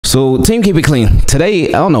So, team, keep it clean. Today,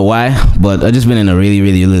 I don't know why, but I've just been in a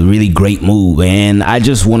really great mood, and I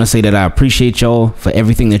just want to say that I appreciate y'all for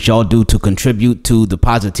everything that y'all do to contribute to the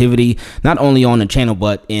positivity, not only on the channel,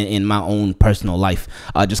 but in my own personal life.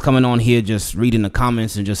 Just coming on here, just reading the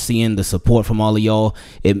comments and just seeing the support from all of y'all,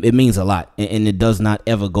 it means a lot, and it does not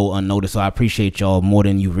ever go unnoticed. So I appreciate y'all more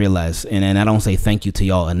than you realize, and I don't say thank you to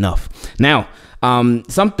y'all enough. Now,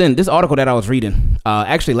 this article that I was reading,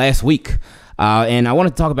 actually last week, and I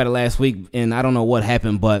wanted to talk about it last week, and I don't know what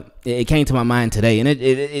happened, but it came to my mind today, and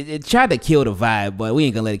it tried to kill the vibe, but we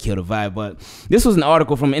ain't gonna let it kill the vibe. But this was an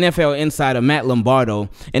article from NFL insider Matt Lombardo,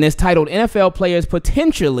 and it's titled "NFL Players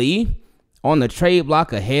Potentially on the Trade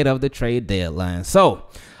Block Ahead of the Trade Deadline." So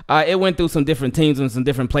it went through some different teams and some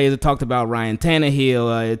different players. It talked about Ryan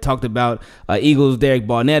Tannehill. It talked about Eagles' Derek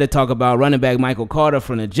Barnett. It talked about running back Michael Carter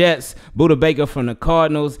from the Jets, Budda Baker from the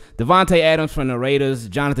Cardinals, Devontae Adams from the Raiders,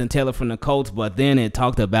 Jonathan Taylor from the Colts. But then it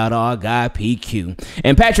talked about our guy PQ.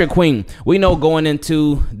 And Patrick Queen, we know going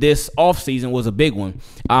into this offseason was a big one.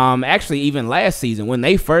 Actually, even last season, when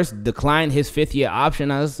they first declined his fifth-year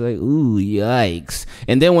option, I was like, ooh, yikes.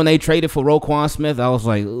 And then when they traded for Roquan Smith, I was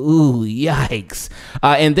like, ooh, yikes.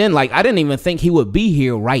 And then, I didn't even think he would be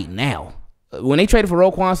here right now. When they traded for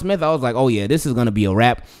Roquan Smith, I was like, oh, yeah, this is going to be a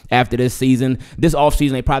wrap after this season. This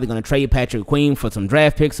offseason, they're probably going to trade Patrick Queen for some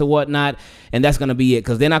draft picks or whatnot, and that's going to be it,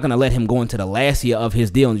 because they're not going to let him go into the last year of his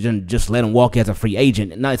deal and just let him walk as a free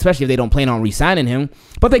agent, not especially if they don't plan on re-signing him.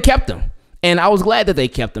 But they kept him. And I was glad that they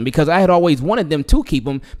kept him, because I had always wanted them to keep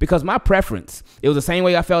him, because my preference, it was the same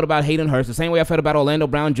way I felt about Hayden Hurst, the same way I felt about Orlando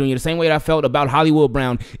Brown Jr., the same way I felt about Hollywood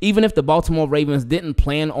Brown. Even if the Baltimore Ravens didn't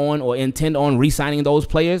plan on or intend on re-signing those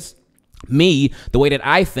players, the way that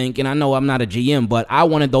I think, and I know I'm not a GM, but I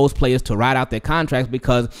wanted those players to ride out their contracts,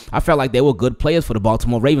 because I felt like they were good players for the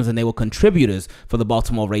Baltimore Ravens and they were contributors for the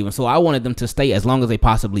Baltimore Ravens. So I wanted them to stay as long as they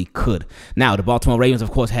possibly could. Now, the Baltimore Ravens,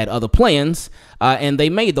 of course, had other plans, and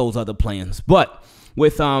they made those other plans. But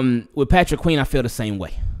with Patrick Queen, I feel the same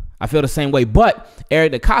way. But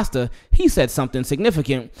Eric DeCosta, he said something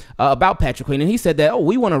significant about Patrick Queen, and he said that,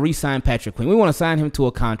 we want to re-sign Patrick Queen. We want to sign him to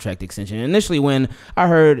a contract extension. And initially, when I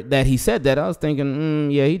heard that he said that, I was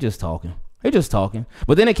thinking, yeah, he's just talking.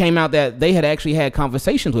 But then it came out that they had actually had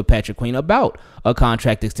conversations with Patrick Queen about a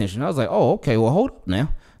contract extension. I was like, oh, okay, well, hold up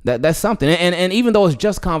now. That's something. And even though it's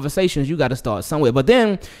just conversations, you got to start somewhere. But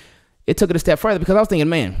then it took it a step further, because I was thinking,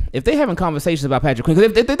 man, if they're having conversations about Patrick Queen,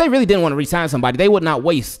 because if they really didn't want to re-sign somebody, they would not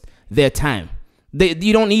waste their time.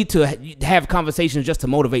 You don't need to have conversations just to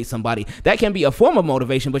motivate somebody. That can be a form of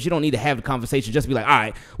motivation, but you don't need to have a conversation just to be like, all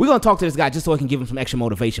right, we're going to talk to this guy just so I can give him some extra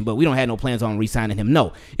motivation, but we don't have no plans on re-signing him.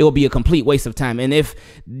 No, it will be a complete waste of time. And if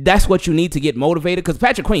that's what you need to get motivated, because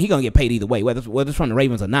Patrick Queen, he's going to get paid either way, whether it's from the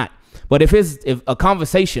Ravens or not. But if a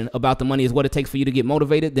conversation about the money is what it takes for you to get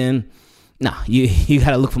motivated, then nah, you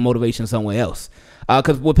got to look for motivation somewhere else.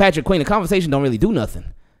 Because with Patrick Queen, the conversation don't really do nothing.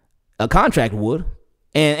 A contract would.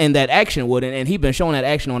 And that action would, and he's been showing that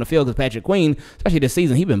action on the field, because Patrick Queen, especially this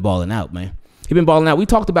season, he's been balling out, man. He's been balling out. We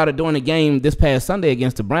talked about it during the game this past Sunday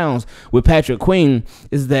against the Browns with Patrick Queen,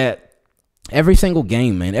 is that every single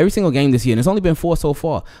game, man, every single game this year, and it's only been 4 so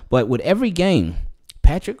far, but with every game,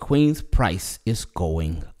 Patrick Queen's price is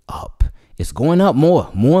going up. It's going up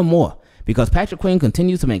more and more. Because Patrick Queen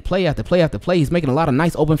continues to make play after play after play. He's making a lot of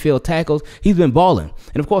nice open field tackles. He's been balling.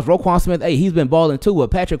 And, of course, Roquan Smith, he's been balling too.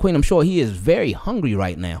 But Patrick Queen, I'm sure he is very hungry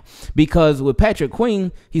right now. Because with Patrick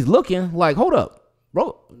Queen, he's looking like, hold up,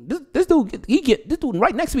 bro, this dude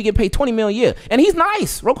right next to me get paid $20 million a year. And he's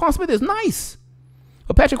nice. Roquan Smith is nice.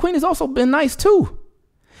 But Patrick Queen has also been nice too.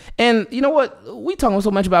 And you know what? We talking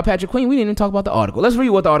so much about Patrick Queen, we didn't even talk about the article. Let's read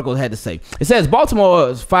what the article had to say. It says,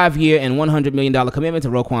 Baltimore's 5-year and $100 million commitment to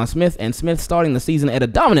Roquan Smith, and Smith starting the season at a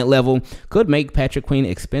dominant level, could make Patrick Queen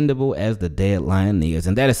expendable as the deadline nears.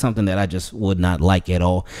 And that is something that I just would not like at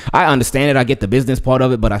all. I understand it. I get the business part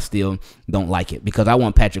of it, but I still don't like it, because I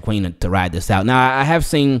want Patrick Queen to ride this out. Now, I have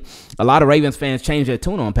seen a lot of Ravens fans change their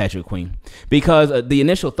tune on Patrick Queen, because the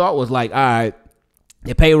initial thought was like, all right,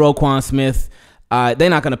 they pay Roquan Smith. They're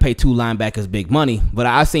not going to pay 2 linebackers big money. But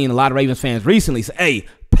I've seen a lot of Ravens fans recently say, hey,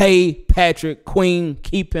 pay Patrick Queen.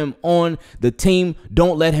 Keep him on the team.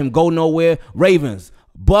 Don't let him go nowhere. Ravens,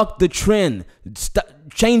 buck the trend.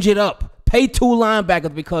 Change it up. Pay 2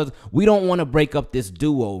 linebackers, because we don't want to break up this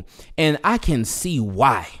duo. And I can see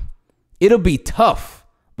why. It'll be tough.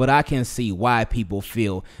 but I can see why people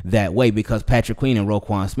feel that way because Patrick Queen and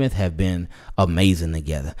Roquan Smith have been amazing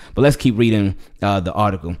together. But let's keep reading the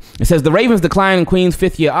article. It says the Ravens declined Queen's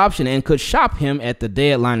fifth-year option and could shop him at the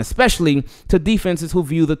deadline, especially to defenses who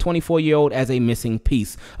view the 24-year-old as a missing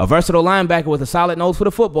piece. A versatile linebacker with a solid nose for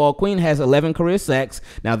the football, Queen has 11 career sacks.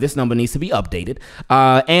 Now, this number needs to be updated,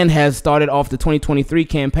 and has started off the 2023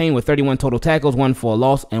 campaign with 31 total tackles, 1 for a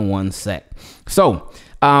loss, and 1 sack. So,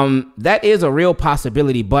 that is a real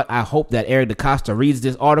possibility, but I hope that Eric DeCosta reads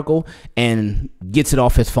this article and gets it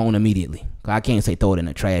off his phone immediately. I can't say throw it in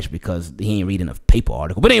the trash because he ain't reading a paper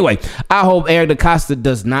article. But anyway, I hope Eric DeCosta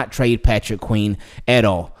does not trade Patrick Queen at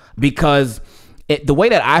all because the way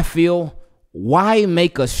that I feel, why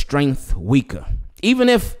make a strength weaker? Even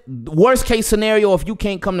if worst case scenario, if you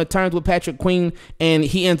can't come to terms with Patrick Queen and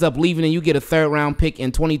he ends up leaving and you get a 3rd round pick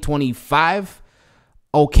in 2025,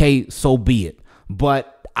 okay, so be it.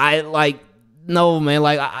 But no, man,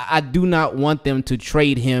 I do not want them to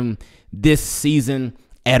trade him this season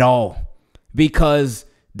at all because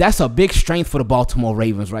that's a big strength for the Baltimore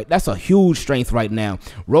Ravens, right? That's a huge strength right now.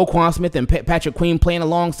 Roquan Smith and Patrick Queen playing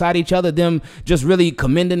alongside each other, them just really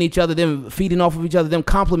commending each other, them feeding off of each other, them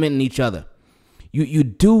complimenting each other. You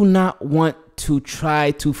do not want to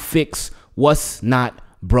try to fix what's not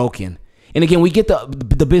broken. And again, we get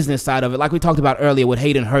the business side of it, like we talked about earlier with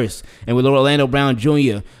Hayden Hurst and with Orlando Brown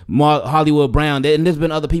Jr., Hollywood Brown, and there's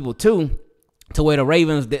been other people too, to where the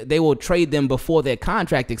Ravens, they will trade them before their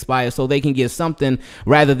contract expires so they can get something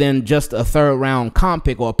rather than just a 3rd round comp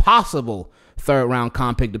pick or a possible 3rd round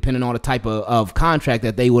comp pick, depending on the type of contract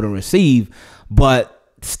that they would have received. But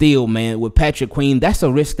still, man, with Patrick Queen, that's a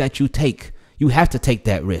risk that you take. You have to take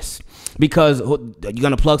that risk because you're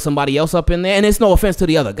going to plug somebody else up in there. And it's no offense to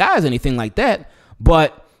the other guys, anything like that.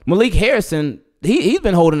 But Malik Harrison, he's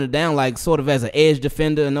been holding it down like sort of as an edge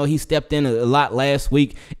defender. I know he stepped in a lot last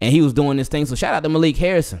week and he was doing this thing. So shout out to Malik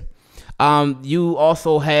Harrison. You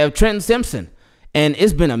also have Trenton Simpson. And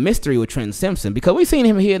it's been a mystery with Trenton Simpson because we've seen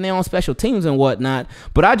him here and there on special teams and whatnot.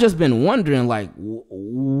 But I just been wondering, like,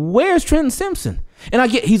 where's Trenton Simpson? And I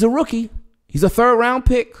get he's a rookie. He's a 3rd round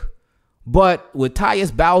pick. But with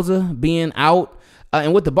Tyus Bowser being out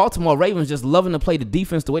and with the Baltimore Ravens just loving to play the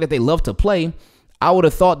defense the way that they love to play, I would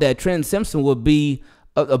have thought that Trenton Simpson would be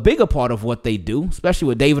a bigger part of what they do, especially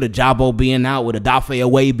with David Ojabo being out, with Odafe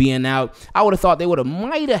Away being out. I would have thought they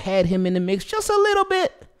might have had him in the mix just a little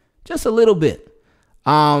bit,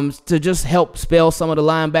 to just help spell some of the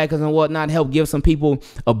linebackers and whatnot, help give some people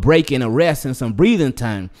a break and a rest and some breathing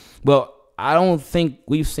time. But I don't think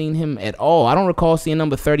we've seen him at all. I don't recall seeing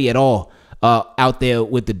number 30 at all out there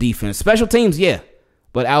with the defense. Special teams, yeah,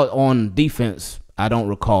 but out on defense, I don't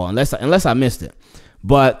recall unless I missed it.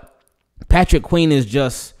 But Patrick Queen is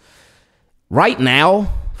just right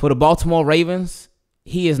now for the Baltimore Ravens.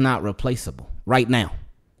 He is not replaceable right now.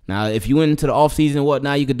 Now, if you went into the offseason and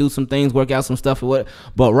whatnot, you could do some things, work out some stuff or what.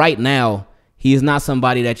 But right now, he is not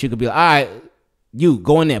somebody that you could be like, all right, you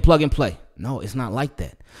go in there, plug and play. No, it's not like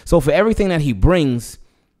that. So for everything that he brings,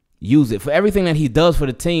 use it. For everything that he does for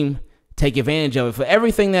the team, take advantage of it. For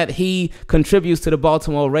everything that he contributes to the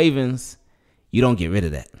Baltimore Ravens, you don't get rid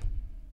of that.